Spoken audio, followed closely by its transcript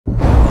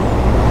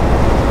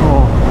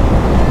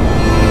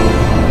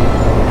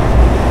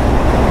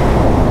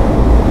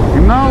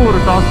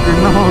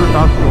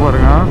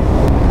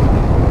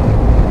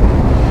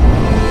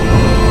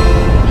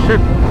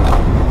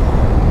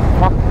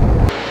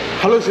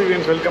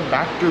Civilians, welcome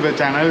back to the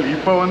channel.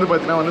 இப்போ வந்து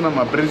பார்த்தீங்கன்னா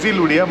நம்ம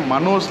பிரேசிலுடைய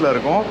மனோஸ்ல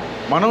இருக்கோம்.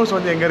 மனோஸ்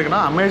வந்து எங்கே இருக்குன்னா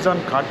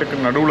அமேசான் காட்டுக்கு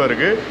நடுவில்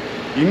இருக்குது.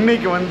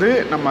 இன்றைக்கி வந்து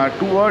நம்ம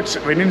டுவர்ட்ஸ்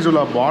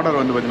வெனின்சுலா பார்டர்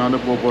வந்து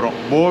பார்த்தீங்கன்னா போக போகிறோம்.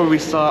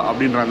 போவிஸ்டா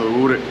அப்படின்ற அந்த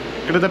ஊர்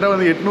கிட்டத்தட்ட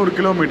வந்து 800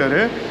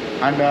 கிலோமீட்டரு.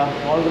 அண்ட்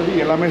ஆல்ரெடி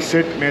எல்லாமே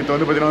செட். நேற்று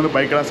வந்து பார்த்தீங்கன்னா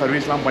பைக்கெலாம்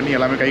சர்வீஸ்லாம் பண்ணி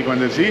எல்லாமே கைக்கு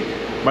வந்துருச்சு.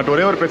 பட்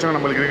ஒரே ஒரு பிரச்சனை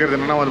நம்மளுக்கு இருக்கிறது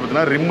என்னென்னா வந்து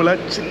பார்த்தீங்கன்னா ரிம்மில்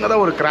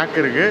சின்னதாக ஒரு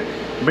கிராக் இருக்குது.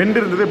 பெண்ட்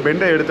இருந்தது,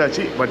 பெண்டை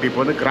எடுத்தாச்சு. பட்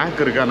இப்போ வந்து கிராக்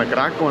இருக்குது. அந்த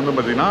கிராக் வந்து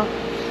பார்த்திங்கன்னா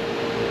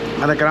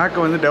அந்த கிராக்கை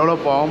வந்து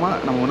டெவலப் ஆகாமல்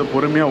நம்ம வந்து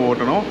பொறுமையாக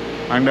ஓட்டணும்.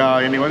 அண்ட்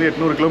இன்றைக்கி வந்து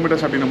 800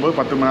 கிலோமீட்டர்ஸ் அப்படின்னும் போது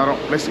 10 மணி நேரம்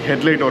ப்ளஸ்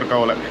ஹெட்லைட் ஒர்க்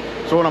ஆகலை.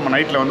 ஸோ நம்ம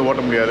நைட்டில் வந்து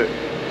ஓட்ட முடியாது.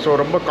 ஸோ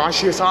ரொம்ப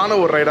காஷியஸான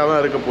ஒரு ரைடாக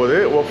தான் இருக்க போது.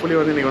 ஹோப்ஃபுல்லி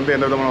வந்து இன்றைக்கி வந்து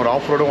எந்த விதமான ஒரு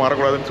ஆஃப் ரோடும்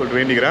வரக்கூடாதுன்னு சொல்லிட்டு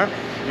வேண்டிக்கிறேன்.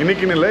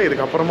 இன்றைக்கின்னு இல்லை,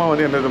 இதுக்கப்புறமா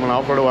வந்து எந்த விதமான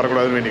ஆஃப் ரோடும்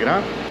வரக்கூடாதுன்னு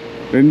வேண்டிக்கிறேன்.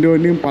 ரெண்டு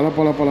வண்டியும்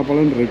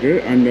பலன்னு இருக்குது.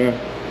 அண்டு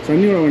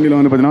சன்னியோட வண்டியில்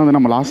வந்து பார்த்திங்கன்னா வந்து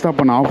நம்ம லாஸ்ட்டாக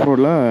பண்ண ஆஃப்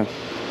ரோடில்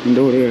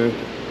இந்த ஒரு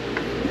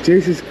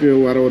சேசிஸ்க்கு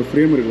வர ஒரு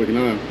ஃப்ரேம் இருக்குது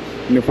பார்த்திங்கன்னா.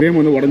 இந்த ஃப்ரேம்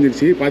வந்து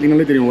உடஞ்சிருச்சு.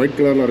 பார்த்தீங்கன்னாலே தெரியும், ஒயிட்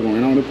கலரில் இருக்கும்.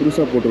 ஏன்னா வந்து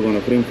புதுசாக போட்டிருக்கோம்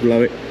அந்த ஃப்ரேம்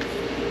ஃபுல்லாகவே.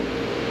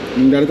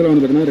 இந்த இடத்துல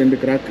வந்து பார்த்திங்கன்னா 2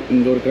 கிராக்,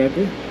 இங்கே ஒரு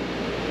கிராக்கு,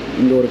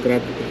 இங்கே ஒரு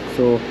கிராக்கு.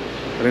 ஸோ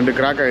 2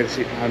 கிராக்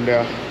ஆகிடுச்சு. அண்ட்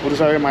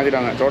புதுசாகவே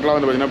மாற்றிட்டாங்க. டோட்டலாக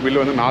வந்து பார்த்திங்கன்னா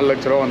பில்லு வந்து 4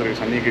 லட்ச ரூபா வந்துருக்கு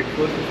சன்னிக்கு.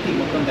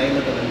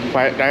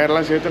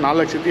 டயர்லாம் சேர்த்து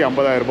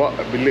 4,50,000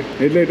 பில்லு.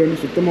 ஹெட்லைட் வந்து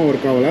சுத்தமாக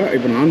ஒர்க் ஆகலை.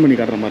 இப்போ நான் ஆன் பண்ணி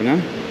காட்டுறேன்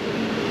பாருங்கள்.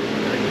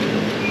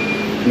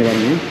 இங்கே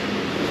பாருங்கள்,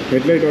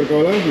 ஹெட்லைட் ஒர்க்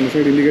ஆகலை, இந்த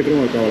சைடு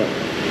இண்டிகேட்டரும் ஒர்க் ஆகலை.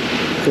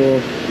 ஸோ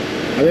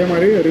அதே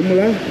மாதிரி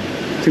ரிம்மில்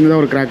சின்னதாக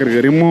ஒரு கிராக்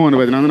இருக்குது. ரிம்மும் வந்து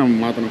பார்த்திங்கன்னா நம்ம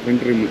மாற்றணும்,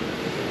 ஃப்ரண்ட் ரிம்மு.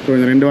 ஸோ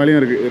இந்த 2 வேலையும்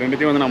இருக்குது. இது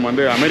ரெண்டுத்தையும் வந்து நம்ம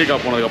வந்து அமெரிக்கா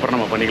போனதுக்கப்புறம்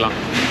நம்ம பண்ணிக்கலாம்.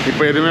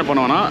 இப்போ எதுவுமே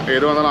பண்ணுவோன்னா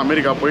எது வந்தாலும்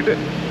அமெரிக்கா போயிட்டு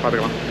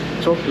பார்த்துக்கலாம்.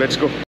 So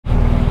let's go.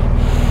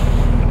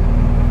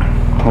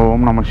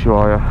 ஓம் நம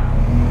சிவாய.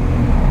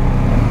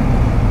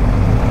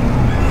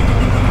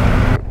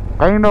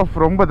 கைண்ட்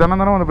ஆஃப் ரொம்ப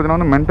தினம் வந்து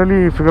பார்த்திங்கன்னா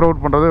மென்டலி ஃபிகர்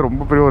அவுட் பண்ணுறது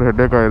ரொம்ப பெரிய ஒரு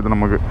ஹெட்டேக் ஆகிடுது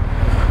நமக்கு.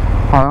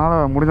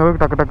 அதனால் முடிஞ்ச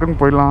அளவுக்கு டக்குன்னு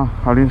போயிடலாம்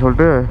அப்படின்னு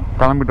சொல்லிட்டு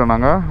கிளம்பிட்டோம்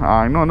நாங்கள்.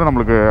 இன்னும் வந்து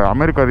நம்மளுக்கு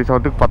அமெரிக்கா ரீச்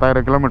ஆகிறதுக்கு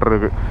 10,000 கிலோமீட்டர்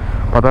இருக்குது.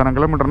 10,000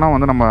 கிலோமீட்டர்னால்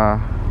வந்து நம்ம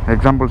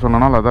எக்ஸாம்பிள்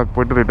சொன்னோன்னா லடாக்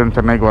போய்ட்டு ரிட்டர்ன்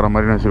சென்னைக்கு வர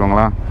மாதிரின்னு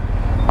வச்சுக்கோங்களேன்.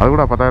 அது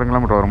கூட 10,000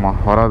 கிலோமீட்டர் வருமா?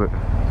 வராது,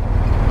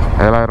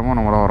 7,000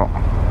 நம்மளாம் வரும்.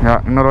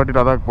 இன்னொரு வாட்டி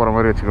லடாக் போகிற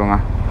மாதிரி வச்சுக்கோங்க.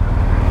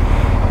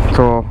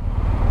 ஸோ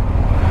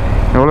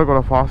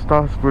எவ்வளோக்கு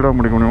ஃபாஸ்ட்டாக ஸ்பீடாக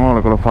முடிக்க முடியுமோ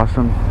அவ்வளோக்கு ஃபாஸ்ட்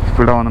அண்ட்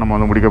ஸ்பீடாக வந்து நம்ம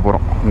வந்து முடிக்க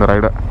போகிறோம் இந்த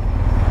ரைடை.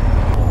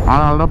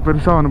 அதனால தான்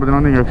பெருசாக வந்து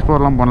பார்த்திங்கன்னா நீங்கள்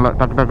எக்ஸ்ப்ளோர்லாம் பண்ணல,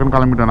 டக்குன்னு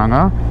கிளம்பிட்டோம்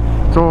நாங்கள்.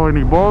 ஸோ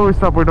இன்றைக்கி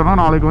போவிஸ்டா போயிட்டோம்னா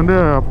நாளைக்கு வந்து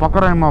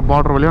பக்கராய்மா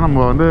பார்டர் வழியாக நம்ம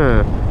வந்து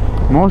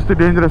மோஸ்ட்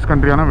டேஞ்சரஸ்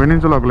கண்ட்ரியான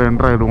வெனின்சுலாக்குள்ளே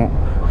என்ட்ரு ஆகிடுவோம்.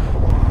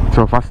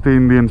 ஸோ ஃபஸ்ட்டு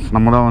இந்தியன்ஸ்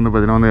நம்ம தான் வந்து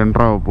பார்த்திங்கன்னா வந்து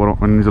என்ட்ராக போகிறோம்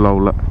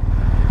வெனின்சுலாவில்.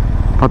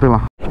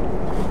 பார்த்துக்கலாம்.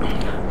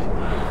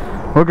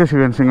 ஓகே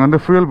சிவன்ஸ், இங்கே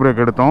வந்து ஃபியூல்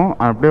பிரேக் எடுத்தோம்.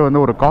 அப்படியே வந்து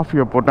ஒரு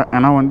காஃபியை போட்டேன்.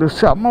 ஏன்னா வந்து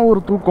செம்ம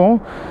ஒரு தூக்கம்.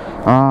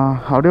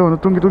 அப்படியே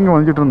வந்து தூங்கி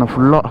வந்துட்டு இருந்தேன்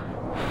ஃபுல்லாக.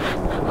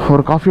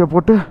 ஒரு காஃபியை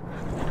போட்டு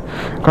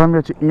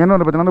கிளம்பியாச்சு. இங்கேருந்து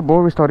வந்து பார்த்திங்கன்னா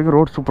போவிஸ்டா வரைக்கும்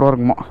ரோட் சூப்பராக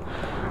இருக்குமா.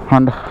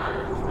 அண்ட்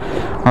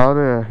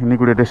அதாவது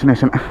இன்றைக்குடைய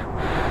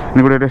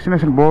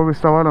டெஸ்டினேஷன்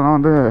போவிஸ்டாவா இல்லைனா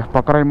வந்து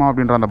பக்கராய்மா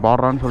அப்படின்ற அந்த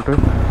பார்டரான்னு சொல்லிட்டு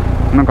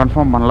இன்னும்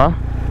கன்ஃபார்ம் பண்ணல.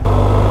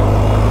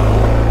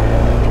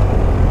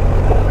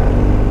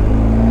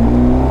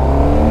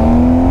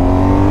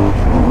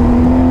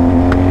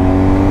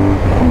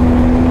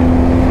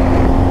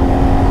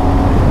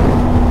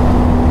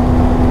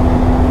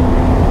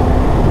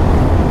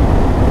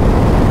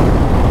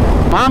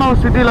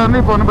 சிட்டியிலேருந்து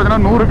இப்போ வந்து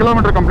பார்த்திங்கன்னா 100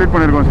 கிலோமீட்டர் கம்ப்ளீட்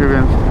பண்ணியிருக்கோம்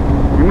சிவியன்ஸ்.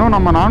 இன்னும்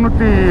நம்ம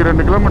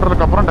 402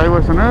 கிலோமீட்டருக்கு அப்புறம்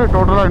டைவர்ஷனு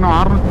டோட்டலாக இன்னும்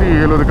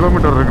 670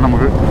 கிலோமீட்டர் இருக்குது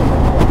நமக்கு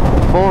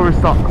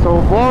போவிஸ்டா. ஸோ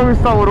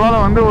போவிஸ்டா ஒரு வேளை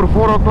வந்து ஒரு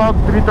 4 o'clock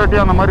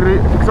 3:30 அந்த மாதிரி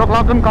 6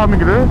 o'clockன்னு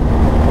காமிக்குது.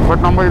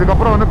 பட் நம்ம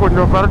இதுக்கப்புறம் வந்து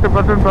கொஞ்சம் பெரட்ட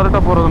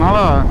போகிறதுனால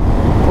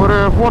ஒரு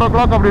 4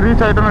 o'clock அப்படி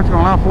ரீச் ஆகிட்டோன்னு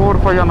வச்சுக்கோங்களேன். 4,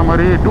 5 அந்த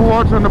மாதிரி 2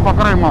 hours வந்து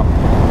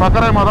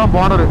பக்கராய்மா தான்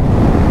பார்டரு.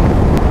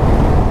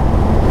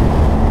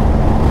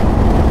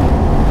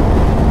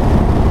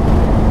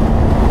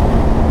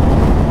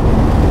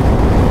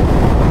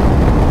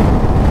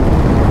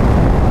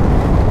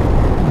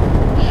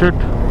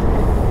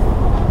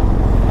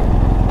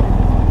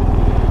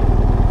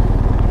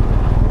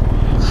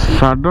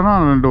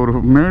 சடனாக ஒரு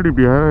மேடு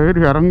இப்படி ஏறி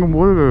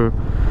இறங்கும்போது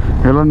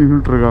எல்லாம்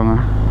நின்றுட்டுருக்காங்க.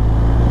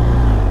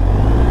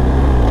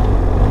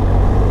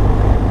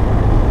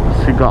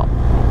 சிகா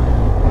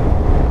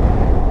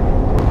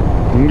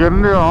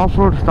இங்கேருந்து ஆஃப்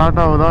ரோட்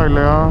ஸ்டார்ட் ஆகுதா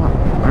இல்லையா,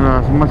 இல்லை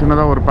சும்மா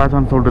சின்னதாக ஒரு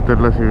பேட்சான்னு சொல்லிட்டு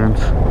தெரியல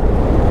சிவன்ஸ்.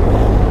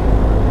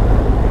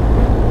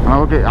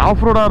 ஓகே,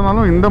 ஆஃப் ரோடாக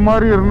இருந்தாலும் இந்த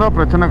மாதிரி இருந்தால்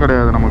பிரச்சனை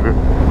கிடையாது நமக்கு.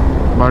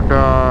 பட்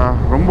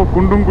ரொம்ப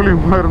குண்டும்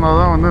குழியுமாக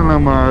இருந்தால் தான் வந்து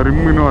நம்ம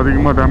ரிம் இன்னும்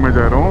அதிகமாக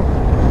டேமேஜ் ஆகிரும்.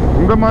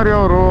 இந்த மாதிரி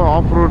ஒரு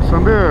ஆஃப் ரோட்ஸ்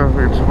வந்து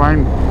இட்ஸ்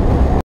ஃபைன்.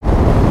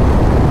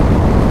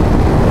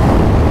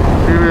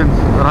 சீரியன்ஸ்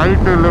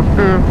ரைட்டு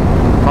லெஃப்ட்டு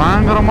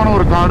பயங்கரமான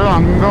ஒரு காடு.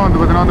 அங்கே வந்து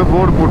பார்த்திங்கன்னா வந்து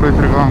போர்டு போட்டு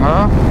வச்சுருக்காங்க.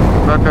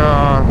 பட்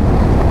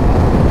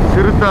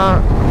சிறுத்தை,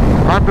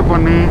 காட்டு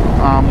பண்ணி,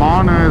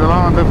 மான்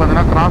இதெல்லாம் வந்து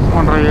பார்த்திங்கன்னா கிராஸ்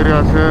பண்ணுற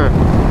ஏரியாஸு,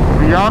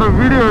 யாரும்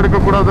வீடியோ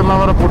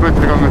எடுக்கக்கூடாதுலாம் வேறு போட்டு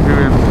வச்சுருக்காங்க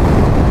சீரியன்ஸ்.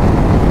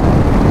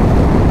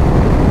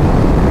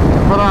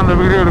 இப்போ தான் அந்த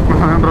வீடியோ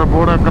எடுக்கணுன்ற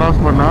போர்டை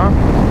கிராஸ் பண்ணால்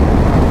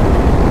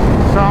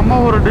செம்ம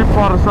ஒரு டீப்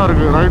ஃபாரஸ்ட்டாக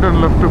இருக்குது. ரைட் அண்ட்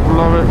லெஃப்ட்டு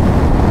ஃபுல்லாகவே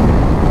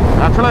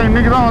ஆக்சுவலாக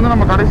இன்றைக்கி தான் வந்து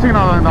நம்ம கடைசி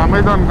நான் இந்த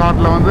அமேசான்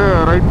கார்ட்டில் வந்து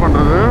ரைட்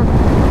பண்ணுறது.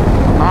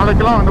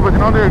 நாளைக்கெல்லாம் வந்து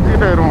பார்த்தீங்கன்னா வந்து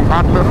எக்ஸிட் ஆயிடுவோம்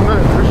கார்ட்லேருந்து.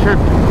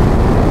 ஷெட்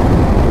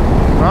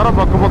வேறு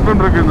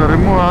பக்குன்னு இருக்குது இந்த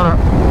ரிம்மு வேறு.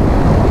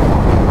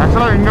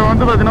 ஆக்சுவலாக இங்கே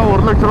வந்து பார்த்தீங்கன்னா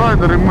 1 லட்ச ரூபா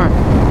இந்த ரிம்மு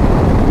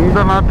இந்த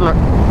நாட்டில்.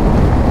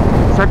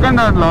 செகண்ட்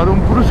ஹேண்டில்,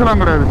 அதுவும்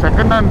புதுசுலாம் கிடையாது,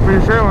 செகண்ட் ஹேண்ட்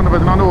பீஸே வந்து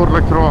பார்த்தீங்கன்னா வந்து 1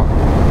 லட்ச ரூபா.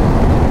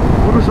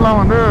 புதுசுலாம்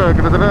வந்து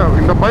கிட்டத்தட்ட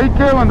இந்த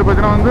பைக்கே வந்து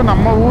பார்த்தீங்கன்னா வந்து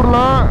நம்ம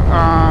ஊரில்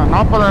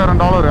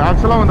 $40,000.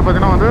 ஆக்சுவலாக வந்து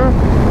பார்த்தீங்கன்னா வந்து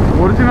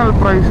ஒரிஜினல்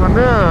ப்ரைஸ்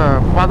வந்து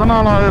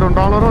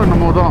 $14,000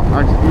 என்னமோ தான்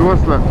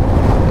யூஎஸில்.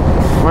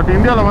 பட்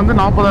இந்தியாவில் வந்து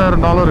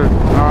 $40,000,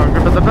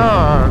 கிட்டத்தட்ட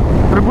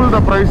ட்ரிபிள்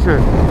த ப்ரைஸு.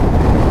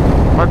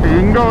 பட்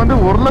இங்கே வந்து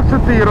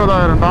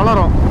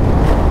 $1,20,000.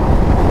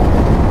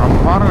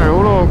 பாருங்கள்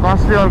எவ்வளோ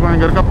காஸ்ட்லியாக இருக்கும்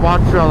இங்கே இருக்க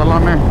பார்ட்ஸு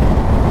அதெல்லாமே.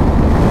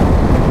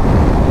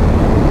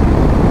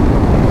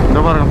 இந்த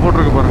பாருங்க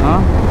போட்டிருக்கு பாருங்க,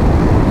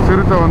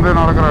 சிறுத்தை வந்து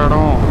நடக்கிற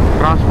இடம்,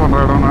 கிராஸ்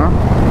பண்ணுற இடம்னு.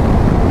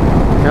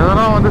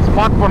 எதனா வந்து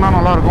ஸ்பாட் பண்ணால்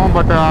நல்லாயிருக்கும்.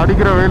 பட்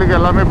அடிக்கிற வெயிலுக்கு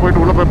எல்லாமே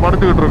போயிட்டு உள்ளே போய்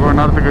படுத்துக்கிட்டு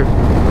இருக்கோம் நேரத்துக்கு.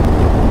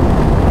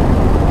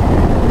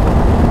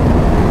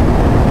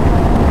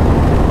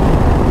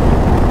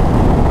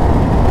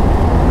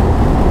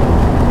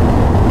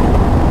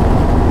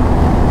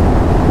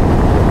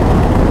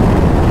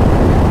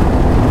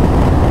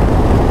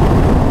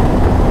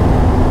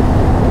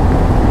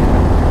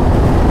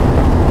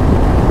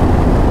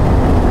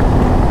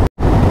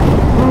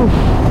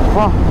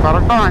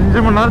 கரெக்டாக 5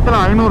 மணி நேரத்தில்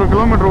 500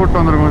 கிலோமீட்டர் ஓட்டு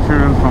வந்திருக்கோம்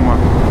ஸ்டூடெண்ட்ஸ். நம்ம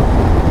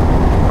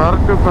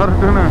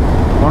கரெக்டுன்னு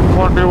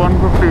 140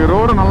 150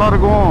 ரோடு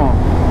நல்லாயிருக்கும்.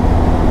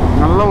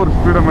 நல்ல ஒரு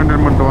ஸ்பீடை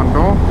மெயின்டைன் பண்ணிட்டு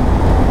வந்துட்டோம்.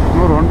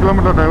 இன்னொரு 1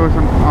 கிலோமீட்டர்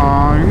டைவர்ஷன்.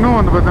 இன்னும்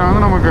வந்து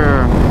பார்த்தீங்கன்னா நமக்கு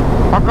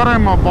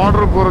பக்கராயம்மா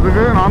பார்டர்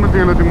போகிறதுக்கு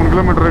 473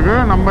 கிலோமீட்டர்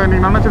இருக்குது. நம்ம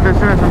இன்றைக்கி நினச்ச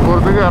டெஸ்டினேஷன்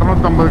போகிறதுக்கு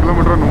 250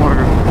 கிலோமீட்டர் இன்னும்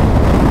இருக்குது.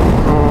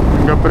 ஸோ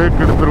இங்கே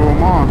பிரேக்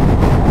எடுத்துருவோமா?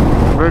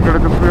 பிரேக்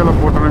எடுத்து ஃபியூலை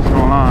போட்டோன்னு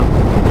வச்சுக்கோங்களேன்.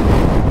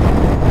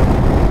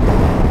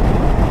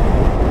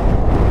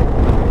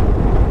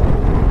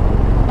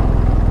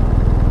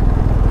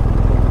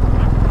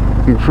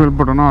 ஃபியூல்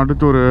போட்டோன்னா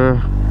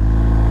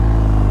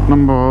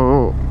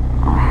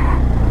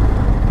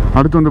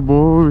அடுத்து வந்து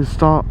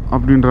போவிஸ்டா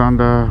அப்படின்ற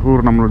அந்த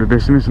ஊர் நம்மளுடைய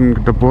டெஸ்டினேஷன்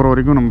கிட்ட போகிற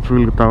வரைக்கும் நம்ம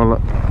ஃபியூலுக்கு தேவையில்ல.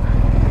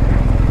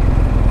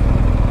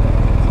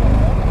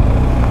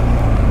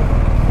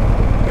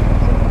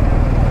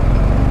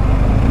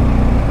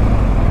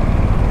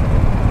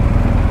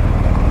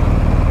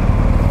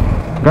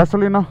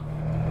 கேசோலினா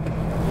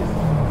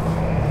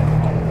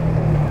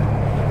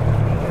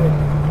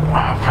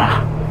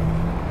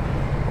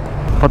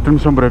 10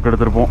 நிமிஷம் பிரேக்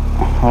எடுத்திருப்போம்,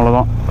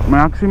 அவ்வளோதான்.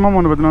 மேக்ஸிமம்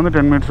வந்து பார்த்தீங்கன்னா வந்து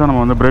 10 மினிட்ஸ் தான்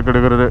நம்ம வந்து பிரேக்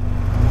எடுக்கிறது.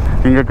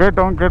 இங்கே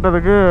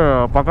கேட்டதுக்கு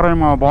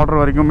பக்கராயம்மா பார்டர்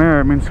வரைக்குமே,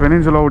 மீன்ஸ்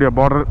வெனின்சுலாவுடைய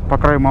பார்டர்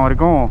பக்கராயம்மா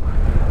வரைக்கும்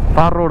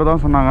தார் ரோடு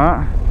தான் சொன்னாங்க.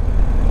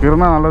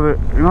 இருந்தால் நல்லது.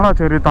 என்னடா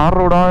சரி தார்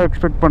ரோடாக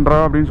எக்ஸ்பெக்ட் பண்ணுறா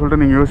அப்படின்னு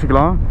சொல்லிட்டு நீங்கள்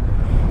யோசிக்கலாம்.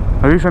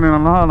 ரீசன்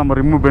என்னென்னா நம்ம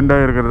ரிம்மு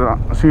பெண்டாக இருக்கிறது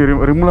தான்.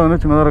 ரிம்மில்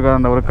வந்து சின்னதாக இருக்க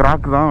அந்த ஒரு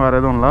கிராக் தான், வேறு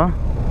எதுவும் இல்லை.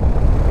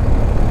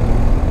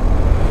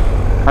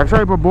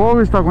 ஆக்சுவலாக இப்போ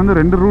போவிஸ்டாக்கு வந்து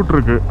 2 ரூட்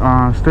இருக்குது.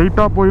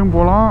 ஸ்ட்ரெயிட்டாக போயும்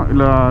போகலாம்,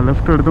 இல்லை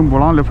லெஃப்ட் எடுத்தும்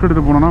போகலாம். லெஃப்ட்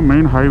எடுத்து போனோன்னா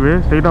மெயின் ஹைவே,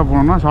 ஸ்ட்ரெயிட்டாக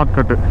போனோம்னா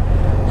ஷார்ட்கட்டு.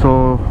 ஸோ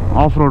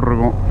ஆஃப் ரோடு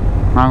இருக்கும்.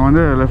 நாங்கள்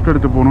வந்து லெஃப்ட்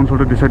எடுத்து போகணுன்னு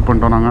சொல்லிட்டு டிசைட்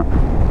பண்ணிட்டோம். நாங்கள்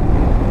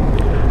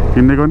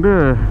இன்றைக்கி வந்து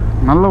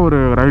நல்ல ஒரு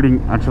ரைடிங்,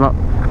 ஆக்சுவலாக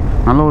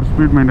நல்ல ஒரு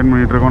ஸ்பீட் மெயின்டைன்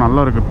பண்ணிகிட்ருக்கோம்.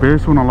 நல்லா இருக்குது,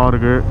 பேஸும்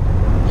நல்லாயிருக்கு.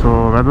 ஸோ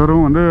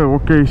வெதரும் வந்து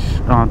ஓகே.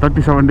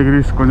 37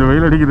 டிகிரிஸ், கொஞ்சம்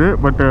வெயில் அடிக்குது,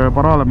 பட்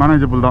பரவாயில்ல,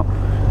 மேனேஜபிள் தான்.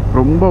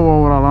 ரொம்ப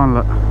ஓவராலாம்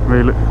இல்லை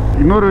வெயில்.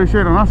 இன்னொரு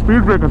விஷயம் என்னென்னா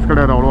ஸ்பீட் பிரேக்கர்ஸ்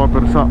கிடையாது அவ்வளோவா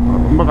பெருசாக,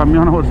 ரொம்ப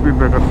கம்மியான ஒரு ஸ்பீட்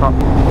பிரேக்கர்ஸ் தான்.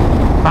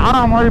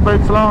 தாரா மாதிரி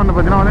பைக்ஸ்லாம் வந்து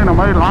பார்த்திங்கன்னா வந்து இந்த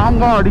மாதிரி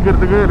லாங்காக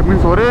அடிக்கிறதுக்கு,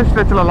 மீன்ஸ் ஒரே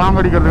ஸ்ட்ரெச்சில் லாங்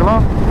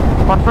அடிக்கிறதுக்கெலாம்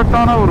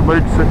பர்ஃபெக்டான ஒரு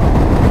பைக்ஸு.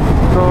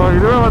 ஸோ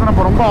இதுவே வந்து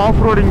நம்ம ரொம்ப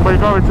ஆஃப் ரோடிங்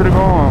பைக்காக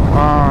வச்சுருக்கோம்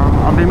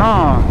அப்படின்னா,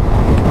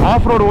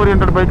 ஆஃப் ரோடு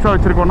ஓரியன்ட் பைக்ஸாக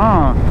வச்சுருக்கோன்னா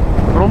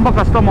ரொம்ப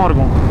கஷ்டமாக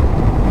இருக்கும்.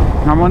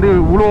 நம்ம வந்து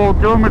இவ்வளோ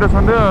கிலோமீட்டர்ஸ்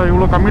வந்து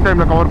இவ்வளோ கம்மி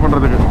டைமில் கவர்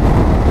பண்ணுறதுக்கு.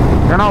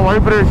 ஏன்னா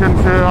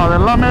வைப்ரேஷன்ஸு அது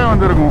எல்லாமே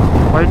வந்து இருக்கும்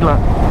பைக்கில்.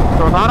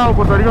 ஸோ தாராவை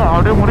பொறுத்த வரைக்கும்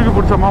அப்படியே முறுக்கி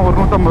பிடிச்சோமா ஒரு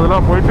 150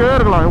 போயிட்டே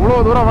இருக்கலாம், எவ்வளோ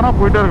தூரம் வேணால்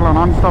போயிட்டே இருக்கலாம்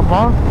நான்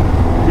ஸ்டாப்பாக.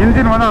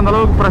 இன்ஜின் வந்து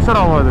அந்தளவுக்கு ப்ரெஷர்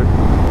ஆகாது.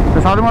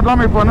 அது மட்டும்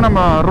இல்லாமல் இப்போ வந்து நம்ம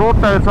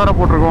ரோட் டயர்ஸ் வேறு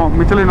போட்டிருக்கோம்,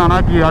 Michelin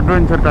அனாக்கி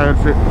adventure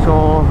tyres. So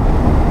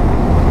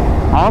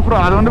off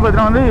road அது வந்து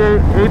பார்த்திங்கன்னா வந்து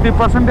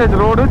 80%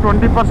 ரோடு,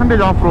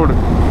 20% ஆஃப் ரோடு.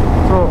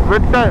 ஸோ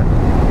வெட்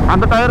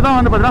அந்த டயர் தான்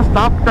வந்து பார்த்திங்கன்னா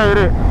ஸ்டாக்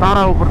டயரு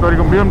தாராவை பொறுத்த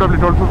வரைக்கும். BMW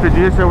 1250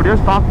 GSA உடைய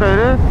ஸ்டாக்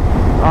டயரு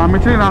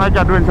மிச்சலின் அனாக்கி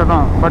அட்வென்ச்சர்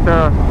தான். பட்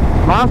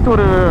லாஸ்ட்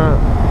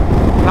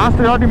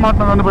வாட்டி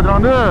மாட்டினது வந்து பார்த்தீங்கன்னா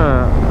வந்து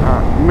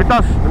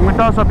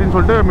மிட்டாஸ் அப்படின்னு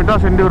சொல்லிட்டு,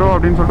 மிட்டாஸ் எண்டியூரோ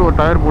அப்படின்னு சொல்லிட்டு ஒரு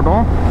டயர்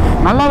போட்டோம்.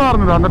 நல்லா தான்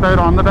இருந்தது அந்த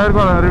டயரும். அந்த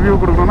டயருக்கு ரிவ்யூ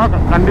கொடுக்கணும்னா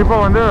கண்டிப்பாக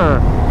வந்து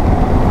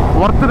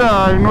ஒர்த்து த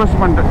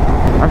இன்வெஸ்ட்மெண்ட்.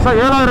 ஆக்சுவலாக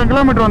 7000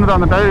 கிலோமீட்டர் வந்தது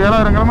அந்த டயர்.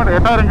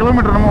 8000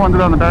 கிலோமீட்டர் நம்ம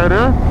வந்தது அந்த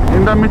டயரு.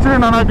 இந்த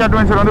மிச்சலின் அனாக்கி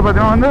அட்வென்ச்சர் வந்து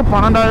பார்த்தீங்கன்னா வந்து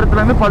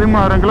 12,000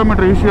 13,000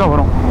 கிலோமீட்டர் ஈஸியாக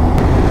வரும்.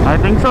 I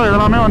think so.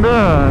 இதெல்லாமே வந்து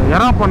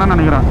எரா பண்ணேன்னு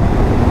நினைக்கிறேன்.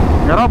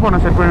 எரா பண்ண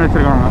செட் பண்ணி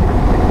வச்சுருக்காங்க.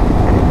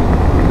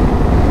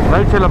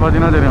 ரைட் சைடில்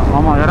பார்த்தீங்கன்னா தெரியும்.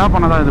 ஆமாம், எரா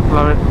பண்ண தான் இது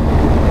ஃபுல்லாகவே.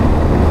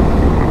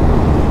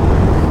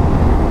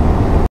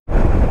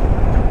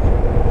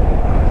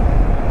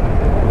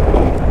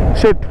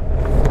 ஷிட்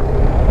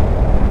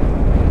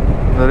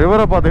இந்த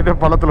ரிவரை பார்த்துக்கிட்டே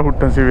பள்ளத்தில்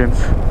விட்டேன்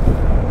சிவியன்ஸ்.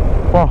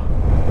 பா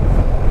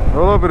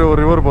எவ்வளோ பெரிய ஒரு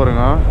ரிவர்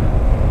பாருங்க.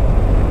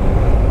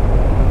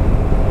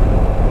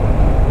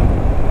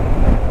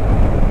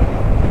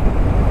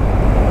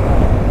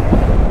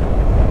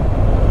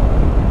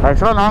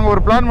 ஆக்சுவலாக நாங்கள்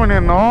ஒரு பிளான்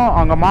பண்ணியிருந்தோம்,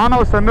 அங்கே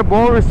மானவஸ்லேருந்து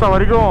போவிஸ்டா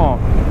வரைக்கும்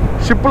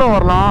ஷிப்பில்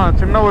வரலாம்,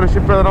 சின்ன ஒரு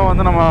ஷிப் எதனா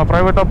வந்து நம்ம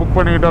ப்ரைவேட்டாக புக்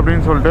பண்ணிக்கிட்டு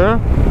அப்படின்னு சொல்லிட்டு.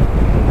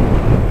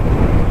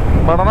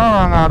 பட் ஆனால்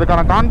நாங்கள்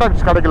அதுக்கான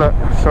கான்டாக்ட்ஸ் கிடைக்கல.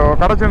 ஸோ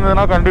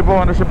கிடச்சிருந்ததுன்னா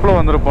கண்டிப்பாக வந்து ஷிப்பில்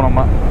வந்திருப்போம்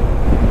நம்ம.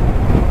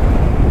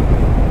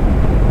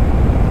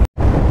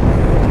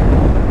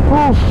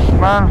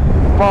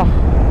 மேன்பா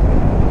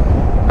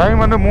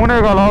டைம் வந்து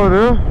 3:15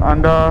 ஆகுது.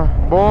 அண்ட்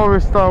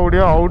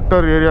போவிஸ்டாவுடைய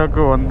அவுட்டர்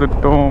ஏரியாவுக்கு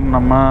வந்துட்டோம்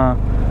நம்ம.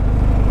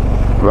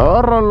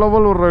 வேறு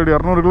லெவல் ஒரு ரைடு.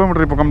 200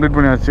 கிலோமீட்டர் இப்போ கம்ப்ளீட்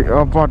பண்ணியாச்சு.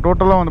 அப்போ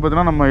டோட்டலாக வந்து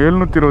பார்த்தீங்கன்னா நம்ம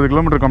 720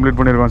 கிலோமீட்டர் கம்ப்ளீட்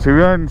பண்ணியிருக்கோம்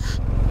சிவியன்ஸ்.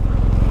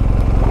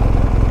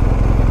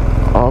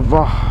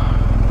 அப்பா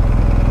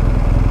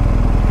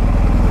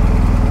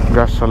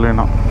கேஸ்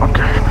சொல்லினா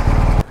ஓகே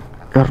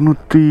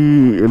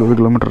 270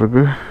 கிலோமீட்டர்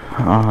இருக்குது.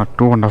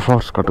 2.5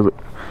 hours கட்டுது.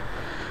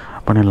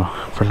 பண்ணிடலாம்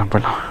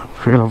போயிடலாம்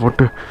ஃபீலை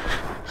போட்டு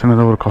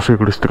சின்னதாக ஒரு காஃபி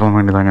குடிச்சிட்டு கிளம்ப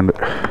வேண்டியதாங்க.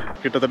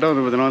 கிட்டத்தட்ட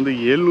வந்து பார்த்தீங்கன்னா வந்து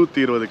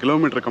 720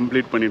 கிலோமீட்டர்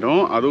கம்ப்ளீட்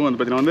பண்ணிட்டோம். அதுவும் வந்து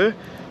பார்த்தீங்கன்னா வந்து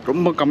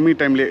ரொம்ப கம்மி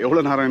டைம்லேயே.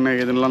 எவ்வளோ நேரம் என்ன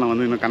ஏதுன்னெலாம் நான்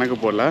வந்து இன்னும் கணக்கு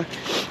போடல.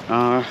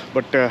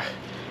 பட்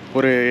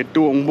ஒரு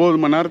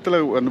 8-9 மணி நேரத்தில்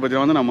வந்து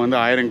பார்த்தீங்கன்னா வந்து நம்ம வந்து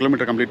 1000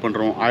 கிலோமீட்டர் கம்ப்ளீட்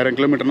பண்ணுறோம். 1000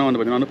 கிலோமீட்டர்னால் வந்து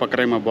பார்த்தீங்கன்னா வந்து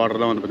பக்கரைமா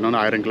பார்டர் தான் வந்து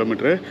பார்த்தீங்கன்னா 1000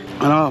 கிலோமீட்டர்.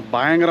 ஆனால்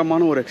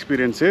பயங்கரமான ஒரு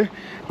எக்ஸ்பீரியன்ஸு.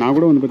 நான்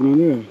கூட வந்து பார்த்தீங்கன்னா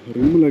வந்து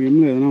ரிம்மில்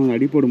எதனா வந்து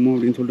அடிப்படுமோ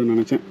அப்படின்னு சொல்லிட்டு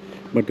நினச்சேன்.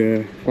 பட்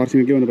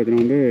ஃபார்ச்சுனேட்லி வந்து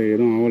பார்த்தீங்கன்னா வந்து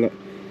எதுவும் ஆகலை.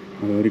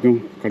 அது வரைக்கும்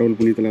கடவுள்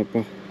புண்ணியத்தில் அப்பா.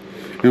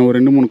 நான் ஒரு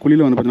 2-3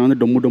 குழியில் வந்து பார்த்தீங்கன்னா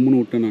வந்து டொம்முன்னு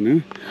விட்டேன்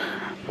நான்.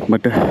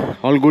 But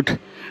all good.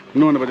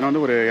 இன்னும் வந்து பார்த்தீங்கன்னா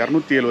வந்து ஒரு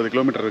 270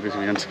 கிலோமீட்டர் இருக்குது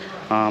சிவியன்ஸ்.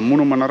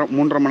 3 மணி நேரம்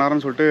 3.5 மணி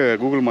நேரம்னு சொல்லிட்டு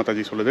கூகுள்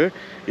மாதாஜி சொல்லுது.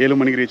 7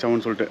 மணிக்கு ரீச்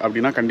ஆகும்னு சொல்லிட்டு.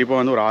 அப்படின்னா கண்டிப்பாக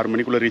வந்து ஒரு 6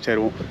 மணிக்குள்ளே ரீச்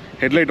ஆயிடுவோம்.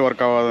 ஹெட்லைட்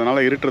ஒர்க்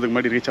ஆகாதனால இருட்டுறதுக்கு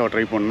முன்னாடி ரீச் ஆக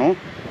ட்ரை பண்ணணும்.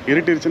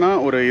 இருட்டுருச்சுன்னா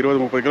ஒரு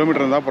 20-30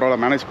 கிலோமீட்டர் இருந்தால்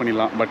பரவாயில்ல, மேனேஜ்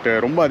பண்ணிடலாம். பட்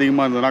ரொம்ப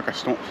அதிகமாக இருந்ததுன்னா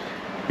கஷ்டம்.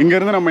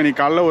 இங்கேருந்து நம்ம இன்றைக்கி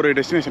காலைல ஒரு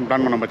டெஸ்டினேஷன்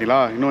பிளான் பண்ணோம்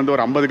பார்த்தீங்களா. இன்னும் வந்து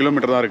ஒரு 50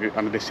 கிலோமீட்டர் தான் இருக்குது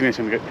அந்த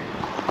டெஸ்டினேஷனுக்கு.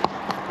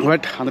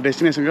 பட் அந்த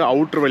டெஸ்டினேஷனுக்கு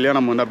அவுட்ரு வழியாக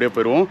நம்ம வந்து அப்படியே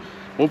போயிடுவோம்.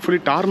 ஹோப்ஃபுல்லி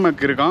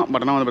டார்மேக் இருக்கான்.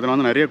 பட் ஆனால் வந்து பார்த்தீங்கன்னா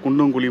வந்து நிறைய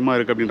குண்டும் குழியுமாக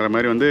இருக்குது அப்படின்ற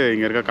மாதிரி வந்து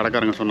இங்கே இருக்க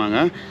கடைக்காரங்க சொன்னாங்க.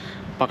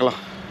 பார்க்கலாம்.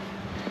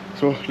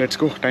 So let's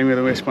go. டைம்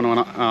எதுவும் வேஸ்ட் பண்ண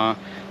வேணாம்.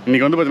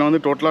 இன்றைக்கி வந்து பார்த்தீங்கன்னா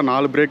வந்து டோட்டலாக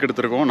 4 பிரேக்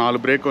எடுத்திருக்கோம்.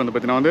 4 பிரேக் வந்து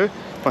பார்த்தீங்கன்னா வந்து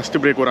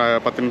ஃபஸ்ட்டு பிரேக் ஒரு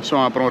 10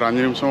 நிமிஷம், அப்புறம் ஒரு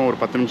 5 நிமிஷம், ஒரு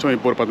 10 நிமிஷம்,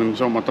 இப்போ ஒரு 10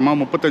 நிமிஷம், மொத்தமாக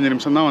 35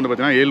 நிமிஷம் தான் வந்து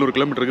பார்த்தீங்கன்னா 700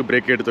 கிலோமீட்டருக்கு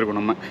பிரேக்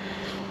எடுத்திருக்கோம் நம்ம.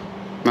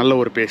 நல்ல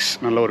ஒரு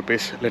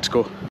base. Let's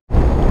go.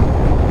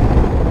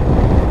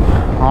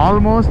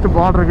 Almost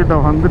border கிட்ட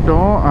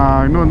வந்துட்டோம்.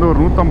 இன்னும் வந்து ஒரு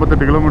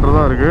 158 கிலோமீட்டர்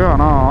தான் இருக்குது.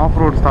 ஆனால் ஆஃப்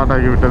ரோட் ஸ்டார்ட்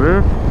ஆகி விட்டது.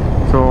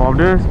 ஸோ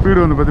அப்படியே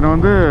ஸ்பீடு வந்து பார்த்திங்கன்னா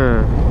வந்து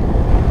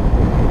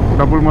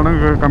டபுள்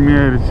மடங்கு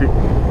கம்மியாயிருச்சு.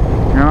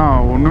 ஏன்னா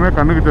ஒன்றுமே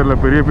கண்ணுக்கு தெரியல.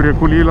 பெரிய பெரிய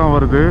குழியெலாம்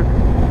வருது.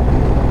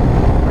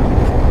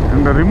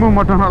 இந்த ரிம்மு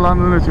மட்டும் நல்லா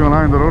இருந்ததுன்னு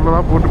வச்சுக்கோங்களேன், இந்த ரோட்டில்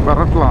தான் போட்டு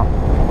பரட்டலாம்.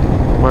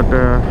 பட்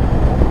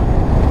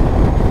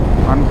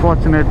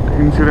அன்ஃபார்ச்சுனேட்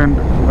இன்சிடெண்ட்,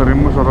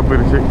 ரிம்மு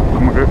சொதப்பிருச்சு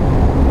நமக்கு.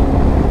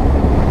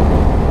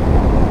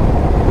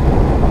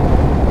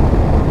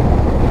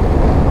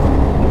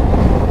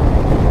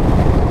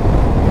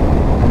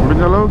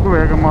 அளவுக்கு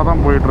வேகமாக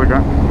தான்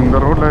போயிட்டுருக்கேன். இந்த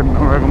ரோட்டில்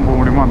என்ன வேகம் போக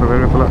முடியுமோ அந்த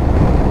வேகத்தில்.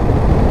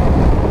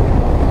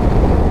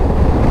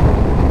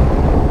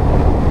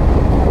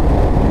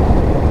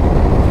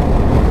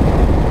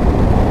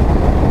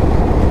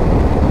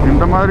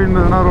 இந்த மாதிரி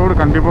இருந்ததுன்னா ரோடு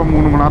கண்டிப்பாக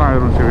 3 மணி நேரம்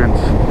ஆயிரும்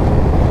சிவியன்ஸ்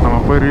நம்ம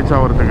போய் ரீச்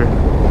ஆகிறதுக்கு.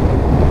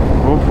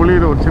 ஹோப்ஃபுல்லி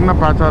இது ஒரு சின்ன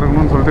பேட்சாக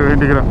இருக்கணும்னு சொல்லிட்டு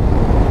வேண்டிக்கிறேன்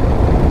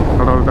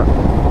கடவுள்கிட்ட.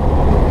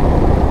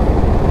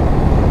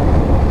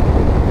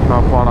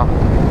 சாப்பாடா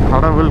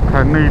கடவுள்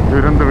கண்ணை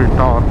திறந்து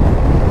விட்டார்.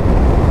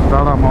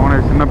 தாடா மவனே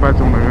சின்ன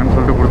பேட்ச் உனக்குன்னு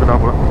சொல்லிட்டு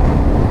கொடுத்துட்டாப்புல.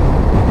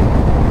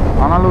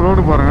 ஆனாலும்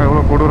ரோடு பாருங்கள்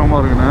எவ்வளோ கொடூரமாக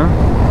இருக்குன்னு.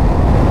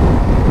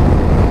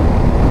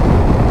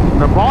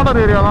 இந்த பார்டர்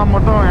ஏரியாலாம்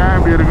மட்டும் ஏன்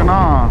இப்படி இருக்குன்னா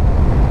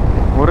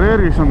ஒரே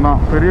ரீசன்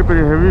தான், பெரிய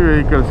பெரிய ஹெவி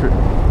வெஹிக்கிள்ஸு.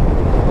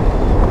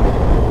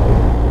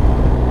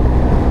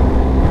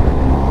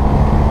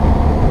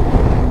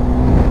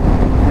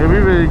 ஹெவி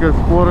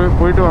வெஹிக்கிள்ஸ்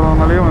போயிட்டு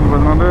வரதுனாலே வந்து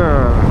பார்த்தீங்கன்னா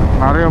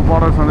நிறைய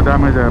பார்டர்ஸ் வந்து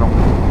டேமேஜ் ஆகிரும்.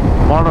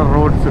 பார்டர்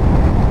ரோட்ஸு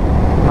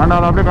அண்ட்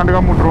அதை அப்படியே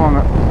கண்டுக்காம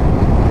விட்டுருவாங்க.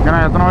 ஏன்னா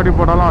எத்தனை வாட்டி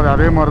போட்டாலும் அது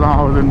அதே மாதிரி தான்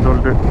ஆகுதுன்னு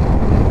சொல்லிட்டு.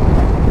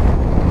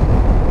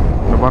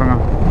 இந்த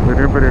பாருங்கள்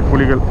பெரிய பெரிய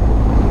குழிகள்.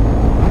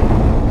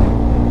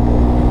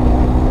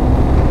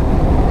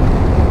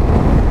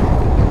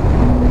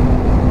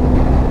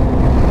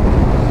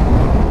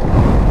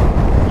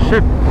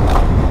 ஷிட்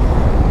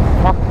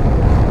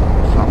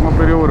செம்ம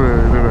பெரிய ஒரு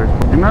இது.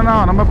 என்னென்னா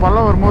நம்ம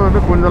பல்ல வரும்போது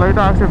வந்து கொஞ்சம்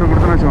லைட்டாக ஆக்சிடென்ட்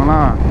கொடுத்துன்னு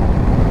வச்சுக்கோங்களேன்,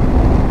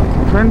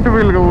 ஃப்ரண்ட்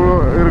வீலுக்கு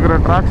இருக்கிற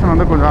ட்ராக்ஷன்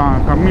வந்து கொஞ்சம்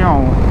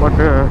கம்மியாகும்.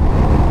 பட்டு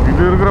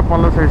இது இருக்கிற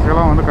பல்ல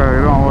சைஸ்க்கெல்லாம் வந்து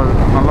எதுவும் ஆகாது.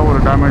 நல்ல ஒரு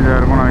டேமேஜ்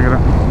ஆகிருக்கும்னு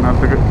நினைக்கிறேன்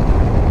நேரத்துக்கு.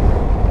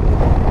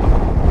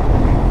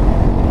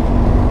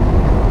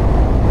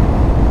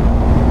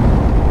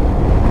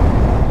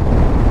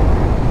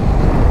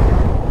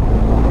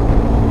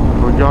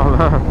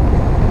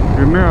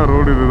 என்ன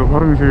ரோடு இது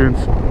பாருங்க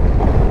சிவியன்ஸ்.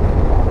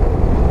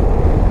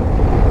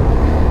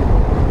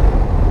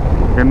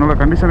 என்னோடய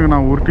கண்டிஷனுக்கு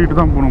நான் உருட்டிட்டு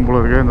தான் போகணும் போல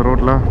இருக்கேன் இந்த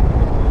ரோட்டில்.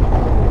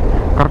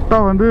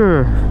 கரெக்டாக வந்து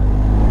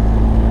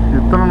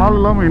இத்தனை நாள்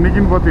இல்லாமல்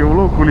இன்றைக்கின்னு பார்த்து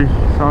எவ்வளோ கூலி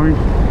சாமி.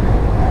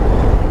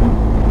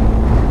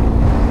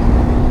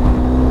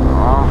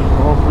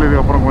 ஹோப்ஃபுல்லி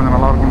இதுக்கப்புறம் கொஞ்சம்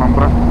நல்லாயிருக்கும்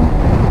நம்புகிறேன்.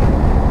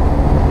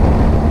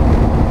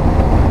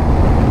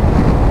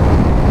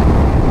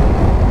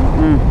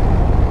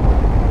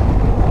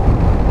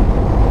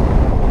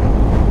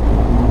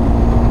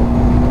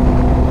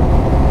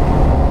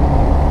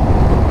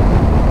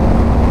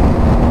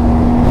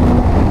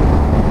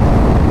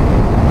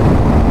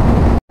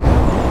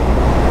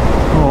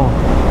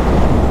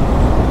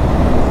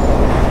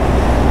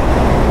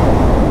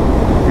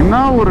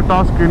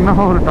 இன்னும்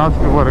ஒரு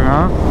டாஸ்க்கு பாருங்க.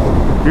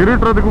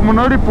 இருட்டுறதுக்கு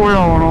முன்னாடி போய்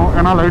ஆகணும்,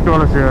 ஏன்னா லைட்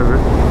வேலை செய்யாது.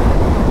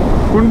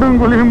 குண்டும்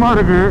குழியுமா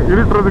இருக்குது,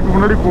 இருட்டுறதுக்கு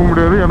முன்னாடி போக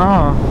முடியாது, ஏன்னா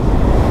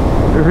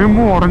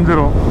ரிம்மும்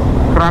உடஞ்சிரும்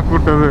கிராக்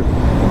விட்டது.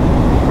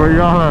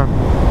 கொய்யால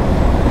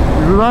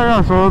இதுதான்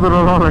என்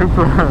சோதனை தான்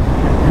லைஃப்பில்.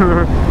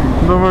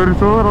 இந்த மாதிரி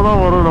சோதனை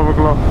தான் வரும்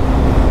நமக்குலாம்.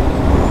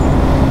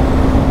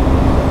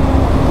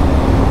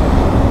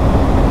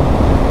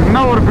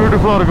 என்ன ஒரு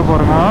பியூட்டிஃபுல்லாக இருக்குது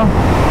பாருங்க.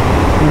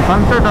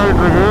 சன்செட்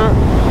ஆகிட்டு இருக்கு.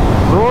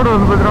 ரோடு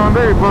வந்து பார்த்தீங்கன்னா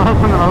வந்து இப்போ தான்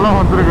கொஞ்சம் நல்லா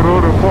வந்துருக்கு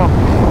ரோடு. இப்போ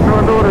இன்னும்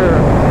வந்து ஒரு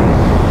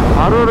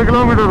 60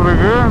 கிலோமீட்டர்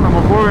இருக்குது நம்ம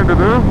போக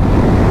வேண்டியது.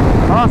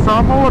 ஆனால்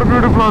செம்ம ஒரு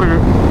பியூட்டிஃபுல்லாக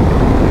இருக்குது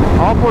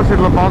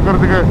ஆப்போசிட்டில்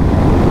பார்க்குறதுக்கு.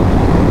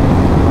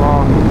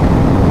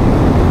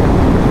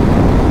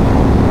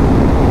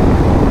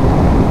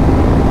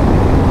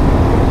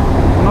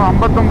 இன்னும்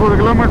 59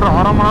 கிலோமீட்டர்,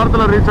 அரை மணி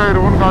நேரத்தில் ரீச்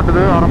ஆகிருக்கும்னு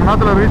காட்டுது. அரை மணி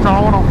நேரத்தில் ரீச்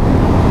ஆகணும்.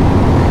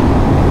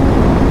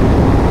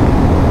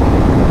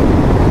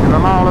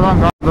 இதெல்லாம்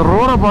அவ்வளோதான். இந்த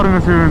ரோடை பாருங்க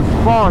ஸ்டூடெண்ட்ஸ்,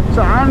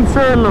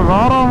 சான்ஸே இல்லை,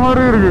 வேற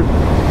மாதிரி இருக்கு.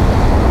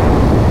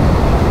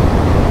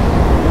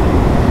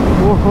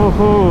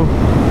 ஓஹோஹோ,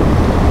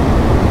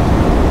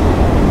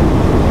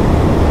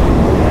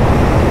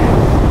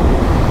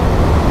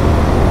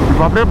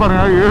 இப்போ அப்படியே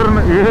பாருங்க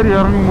ஏறி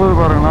இறங்கும் போது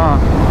பாருங்களா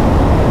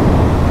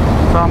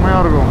செம்மையா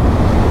இருக்கும்.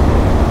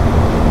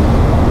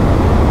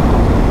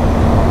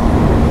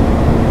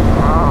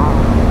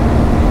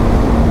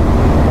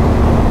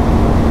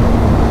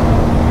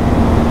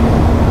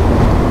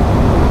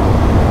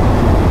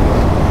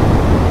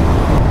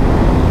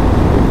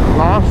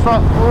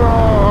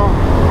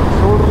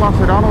 ஷோல்டர்லாம்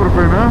சரியான ஒரு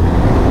பெயின்.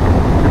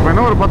 இப்போ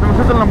இன்னும் ஒரு 10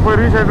 நிமிஷத்தில் நம்ம போய்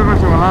ரீச் ஆகிட்டோம்னு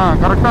வச்சுக்கோங்களேன்.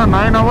 கரெக்டாக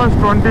 9 hours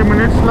 20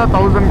 minutes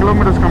 1000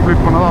 கிலோமீட்டர்ஸ்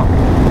கம்ப்ளீட் பண்ணதான்.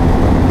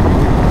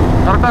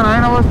 கரெக்டாக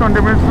 9 hours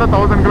 20 minutes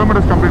 1000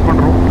 கிலோமீட்டர்ஸ் கம்ப்ளீட்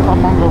பண்ணுறோம்.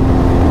 ஆமாங்க,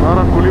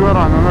 வேறு குழி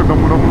வேறு அங்கங்கே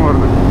டம்மு டம்முன்னு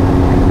வருது.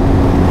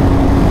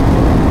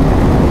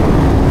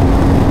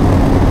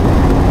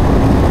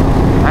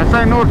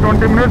 ஆக்சுவலாக இன்னும் ஒரு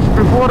 20 minutes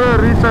பிஃபோர்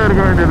ரீச்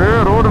ஆகிருக்க வேண்டியது.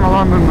 ரோடு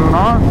நல்லா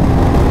இருந்ததுன்னா.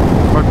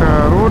 பட்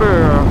ரோடு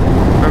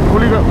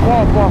குழிகள் வா.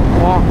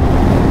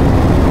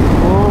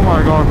 Oh my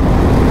God.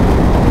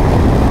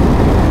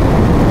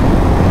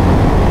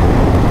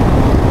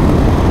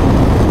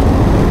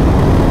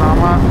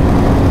 ஆமாம்,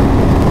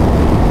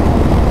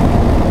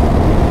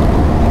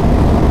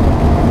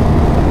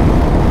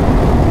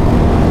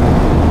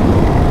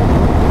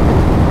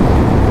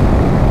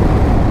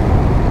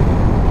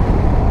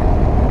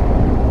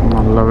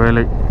 நல்ல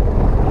வேலை,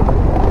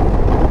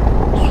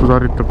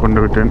 சுதாரித்து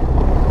கொண்டு விட்டேன்.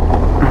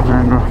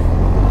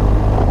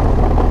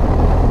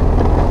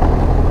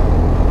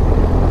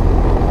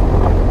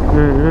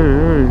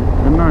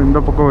 என்ன இந்த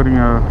பக்கம்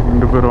வரீங்க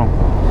 2 பேரும்?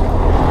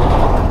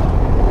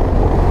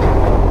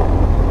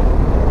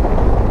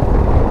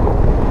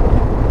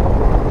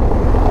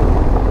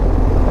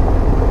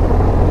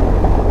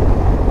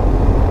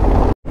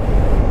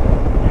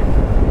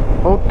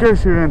 Okay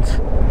students,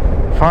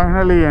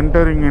 finally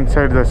entering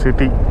inside the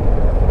city.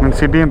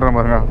 சிட்டின்ற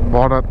பாருங்க,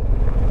 பார்டர்.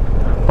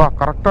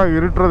 கரெக்டாக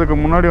இருட்டுறதுக்கு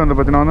முன்னாடி வந்து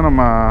பார்த்தீங்கன்னா வந்து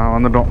நம்ம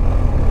வந்துட்டோம்.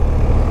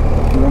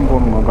 இதுதான்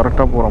போகணுமா?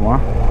 கரெக்டாக போகிறோமா?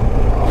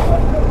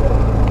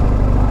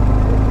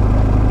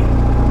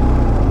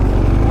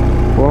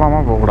 போகலாமா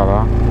போகக்கூடாதா?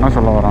 என்ன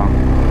சொல்ல வரான்?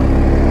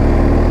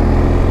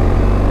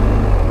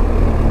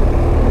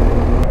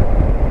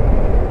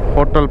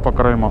 ஹோட்டல்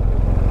பக்கரைமா.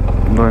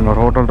 இந்த இங்கே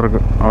ஒரு ஹோட்டல்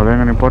இருக்குது, அது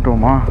எங்கே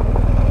நிப்பாட்டுவோமா?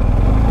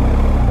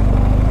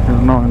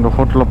 இன்னும் இந்த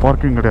ஹோட்டலில்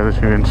பார்க்கிங் கிடையாது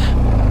ஸ்டூடெண்ட்ஸ்,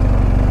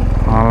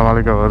 அதனால்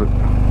வேலைக்கு ஆகாது.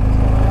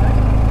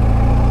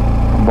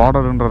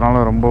 பார்டருன்றதுனால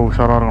ரொம்ப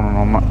உஷாராக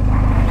இருக்கணும் நம்ம,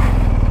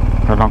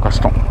 அதெல்லாம்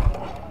கஷ்டம்.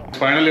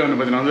 ஃபைனலி வந்து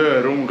பார்த்தீங்கன்னா வந்து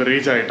ரூமுக்கு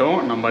ரீச் ஆகிட்டோம்.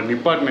 நம்ம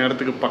நிப்பாட்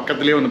நேரத்துக்கு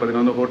பக்கத்துலேயே வந்து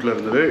பார்த்தீங்கன்னா வந்து ஹோட்டல்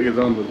இருந்தது.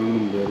 இதுதான் வந்து பார்த்தீங்கன்னா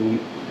நம்ம ரூம்.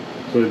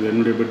 ஸோ இது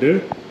என்னுடைய பெட்டு.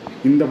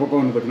 இந்த பக்கம்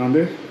வந்து பார்த்தீங்கன்னா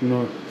வந்து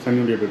இன்னும்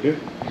சன்னியுடைய பெட்டு.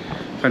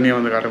 சன்னியை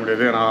வந்து காட்ட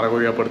முடியாது, நான்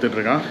அரைகுறையாக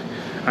படுத்துட்ருக்கேன்.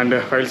 அண்டு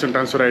ஃபைல்ஸும்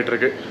ட்ரான்ஸ்ஃபர்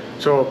ஆகிட்டுருக்கு.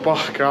 ஸோ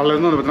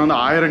காலையிலேருந்து வந்து பார்த்தீங்கன்னா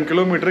வந்து 1000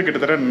 கிலோமீட்டர்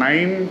கிட்டத்தட்ட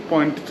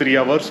 9.3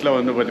 hours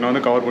வந்து பார்த்தீங்கன்னா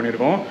வந்து கவர்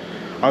பண்ணியிருக்கோம்.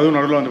 அதுவும்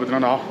நடுவில் வந்து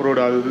பார்த்தீங்கன்னா ஆஃப்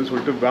ரோடு அது இதுன்னு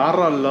சொல்லிட்டு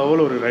வேறு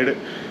லெவல் ஒரு ரைடு.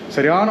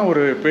 சரியான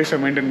ஒரு பேஸை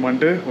மெயின்டைன்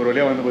பண்ணிட்டு ஒரு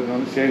வழியாக வந்து பார்த்தீங்கன்னா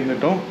வந்து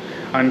சேர்ந்துட்டோம்.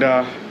 அண்ட்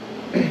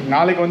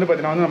நாளைக்கு வந்து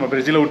பார்த்தீங்கன்னா வந்து நம்ம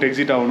பிரேசிலை விட்டு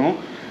எக்ஸிட் ஆகணும்.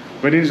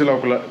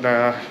 வெனிசுலாவுக்குள்ளே the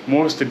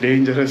most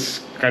dangerous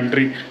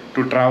country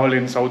to travel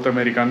in South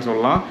அமெரிக்கான்னு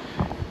சொல்லலாம்.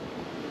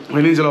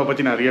 வெனிசுலாவை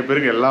பற்றி நிறைய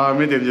பேருக்கு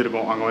எல்லாமே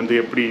தெரிஞ்சிருக்கும், அங்கே வந்து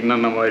எப்படி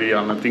என்னென்ன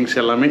மாதிரியான திங்ஸ்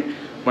எல்லாமே.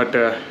 பட்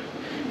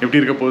எப்படி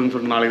இருக்க போகுதுன்னு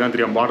சொல்லிட்டு நாளைக்கு தான்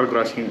தெரியும். பார்டர்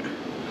கிராசிங்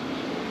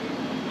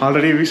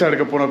ஆல்ரெடி விசா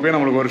எடுக்க போனப்பே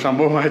நம்மளுக்கு ஒரு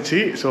சம்பவம் ஆச்சு.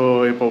 ஸோ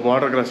இப்போ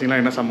பார்டர்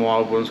கிராசிங்லாம் என்ன சம்பவம்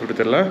ஆக போகுதுன்னு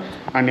சொல்லிட்டு தெரியல.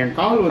 அண்ட் என்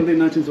கால் வந்து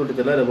என்னாச்சுன்னு சொல்லிட்டு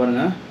தெரியல. இதை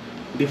பாருங்கள்,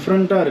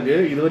 டிஃப்ரெண்ட்டாக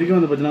இருக்குது. இது வரைக்கும்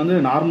வந்து பார்த்தீங்கன்னா வந்து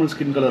நார்மல்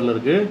ஸ்கின் கலரில்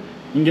இருக்குது.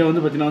 இங்கே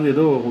வந்து பார்த்தீங்கன்னா வந்து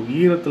ஏதோ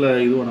ஈரத்தில்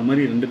இதுவான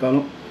மாதிரி 2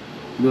 காலும்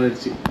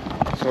இதுவாகிடுச்சு.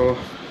 ஸோ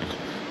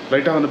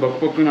லைட்டாக வந்து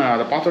பக்குன்னு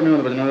அதை பார்த்தோன்னே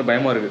வந்து பார்த்தீங்கன்னா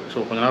பயமாக இருக்குது. ஸோ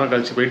கொஞ்சம் நேரம்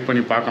கழிச்சு வெயிட்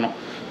பண்ணி பார்க்கணும்,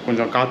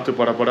 கொஞ்சம் காற்று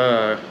படப்பட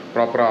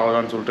ப்ராப்பராக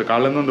ஆகுதான்னு சொல்லிட்டு.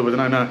 காலையிலேருந்து வந்து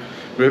பார்த்தீங்கன்னா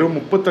வெறும்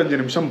 35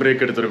 நிமிஷம்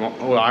பிரேக் எடுத்திருக்கோம்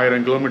ஒரு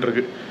 1000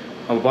 கிலோமீட்டருக்கு.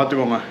 அப்போ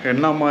பார்த்துக்கோங்க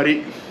என்ன மாதிரி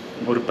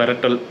ஒரு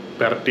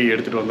பெரட்டி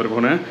எடுத்துகிட்டு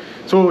வந்திருக்கோன்னு.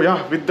 So yeah,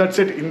 with that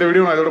set இந்த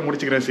வீடியோ நான் இதோட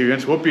முடிச்சுக்கிறேன்.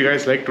 சிவியன்ஸ், hope you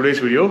guys like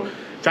today's video.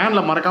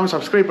 சேனலை மறக்காமல்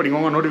சப்ஸ்கிரைப்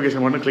பண்ணிக்கோங்க,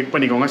 நோட்டிஃபிகேஷன் மட்டும் கிளிக்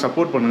பண்ணிக்கோங்க,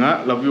 சப்போர்ட் பண்ணுங்கள்.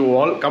 Love you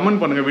all.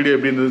 கமெண்ட் பண்ணுங்கள் வீடியோ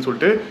எப்படி இருந்ததுன்னு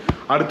சொல்லிட்டு.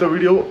 அடுத்த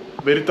வீடியோ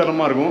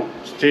வெறித்தனமாக இருக்கும்.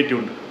 Stay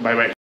tuned. By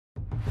by.